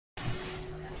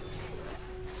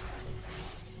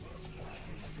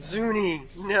Zuni,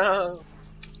 no!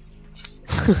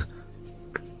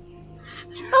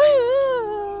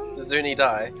 Did Zuni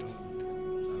die?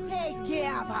 Take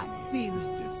care of our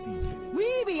spirits.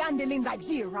 We be handling the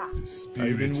Jira.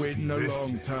 I've been waiting a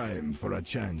long time for a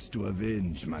chance to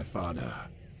avenge my father.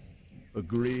 A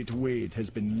great weight has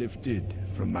been lifted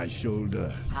from my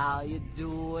shoulders. How you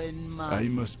doing, man? I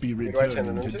must be do I turn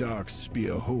returning it to into?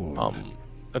 Darkspear Hold.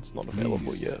 It's not available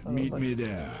Please, yet. meet me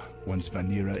there once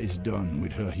Vanira is done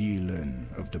with her healing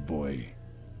of the boy.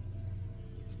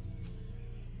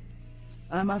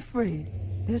 I'm afraid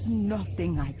there's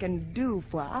nothing I can do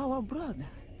for our brother.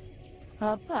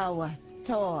 Her power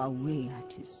tore away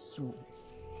at his soul.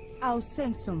 I'll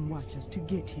send some watchers to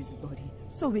get his body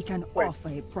so we can offer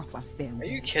a proper farewell. Are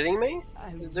you kidding me?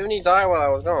 Did Zuni die while I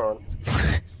was gone?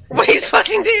 Wait, he's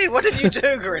fucking dead! What did you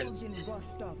do, Chris?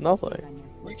 Nothing.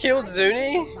 You killed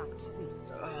Zuni?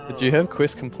 Did you have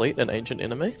quest complete an ancient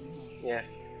enemy? Yeah.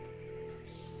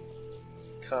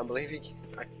 Can't believe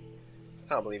I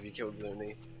can't believe you killed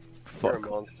Zuni. You're a Fuck.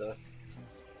 monster.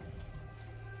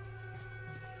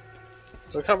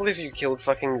 Still can't believe you killed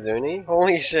fucking Zuni?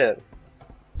 Holy shit.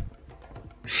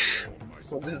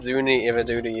 What did Zuni ever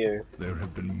do to you? There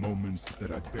have been moments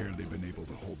that I've barely been able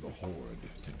to hold the horde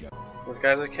together. This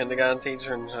guy's a kindergarten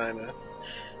teacher in China.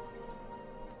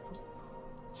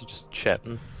 Is he just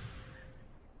chatting?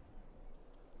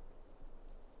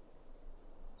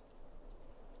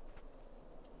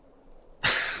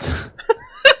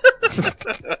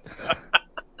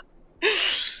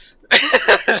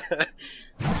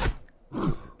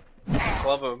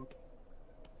 Club him.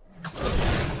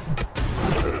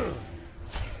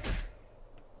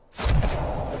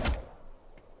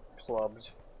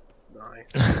 Clubbed.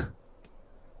 Nice.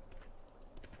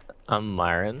 I'm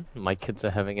Myron. My kids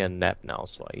are having a nap now,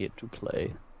 so I get to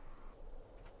play.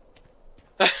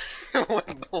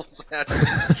 What balls out?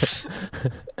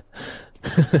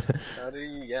 How do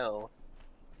you yell?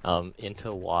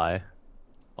 Enter Y.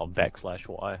 Or backslash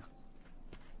Y.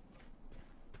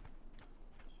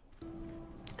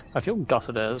 I feel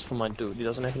gutted as for my dude, he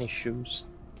doesn't have any shoes.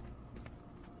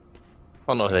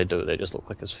 Oh no, they do, they just look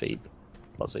like his feet.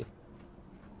 Fuzzy.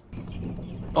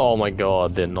 Oh my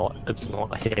god, they're not, it's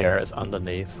not here, it's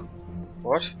underneath.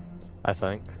 What? I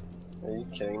think. Are you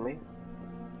kidding me?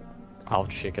 I'll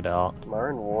check it out.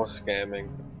 Myron war scamming.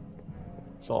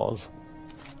 It's Oz.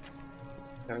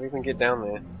 How do we even get down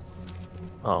there?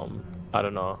 I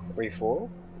don't know. We fall?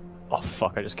 Oh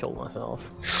fuck, I just killed myself.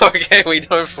 Okay, we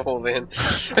don't fall then.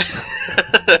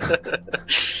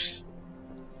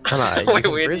 No, Wait,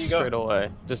 you where do can you go? straight away.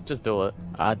 Just do it.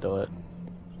 I'd do it.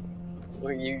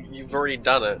 Well, you've already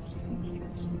done it.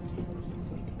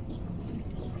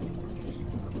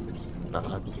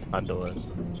 Nah, I'd do it.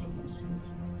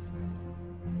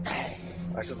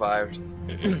 I survived.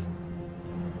 You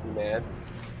mad?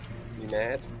 You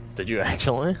mad? Did you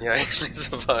actually? Yeah, I actually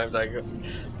survived. I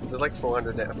did like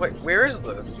 400 down. Wait, where is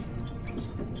this?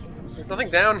 There's nothing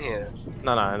down here.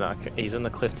 No. He's in the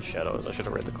Cliff of Shadows. I should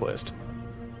have read the quest.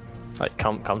 Like,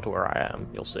 come to where I am.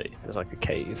 You'll see. There's like a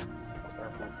cave.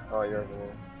 Oh, you're over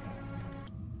there.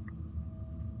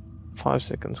 5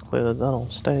 seconds clear the tunnel.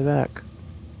 Stay back.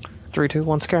 3, 2,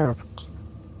 1, scarab.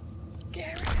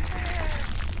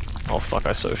 Oh fuck!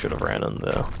 I so should have ran in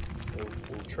there.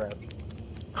 I'm trapped.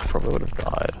 I probably would have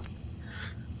died.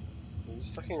 You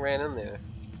just fucking ran in there.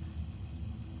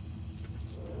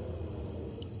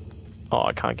 Oh,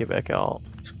 I can't get back out.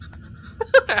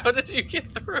 How did you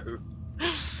get through? I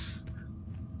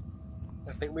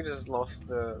think we just lost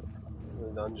the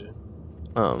dungeon.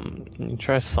 Can you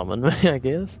try summon me? I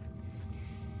guess.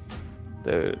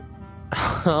 Dude,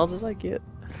 how did I get?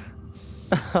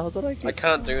 How did I get? I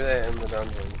can't do that in the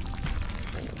dungeon.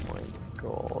 Oh my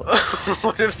god.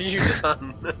 What have you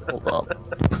done? Hold up.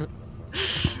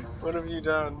 What have you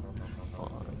done? Oh,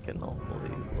 I cannot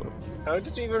believe this. How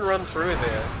did you even run through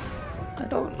there? I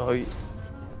don't know. You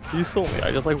saw me.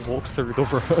 I just like walked through the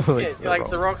road. Yeah, like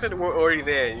the rocks that were already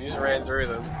there. You just ran through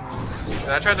them.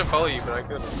 And I tried to follow you, but I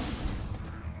couldn't.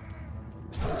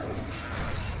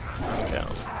 Yeah.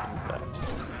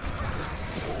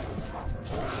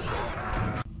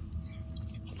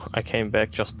 I came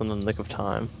back just in the nick of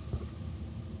time.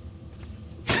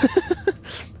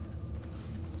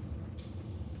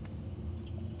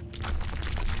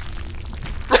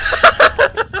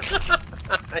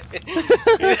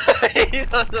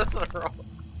 He's under the rocks.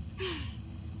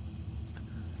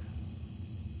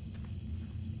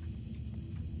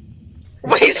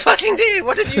 Wait, he's fucking dead!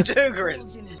 What did you do,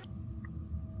 Chris?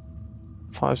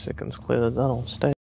 5 seconds clear the tunnel. Stay.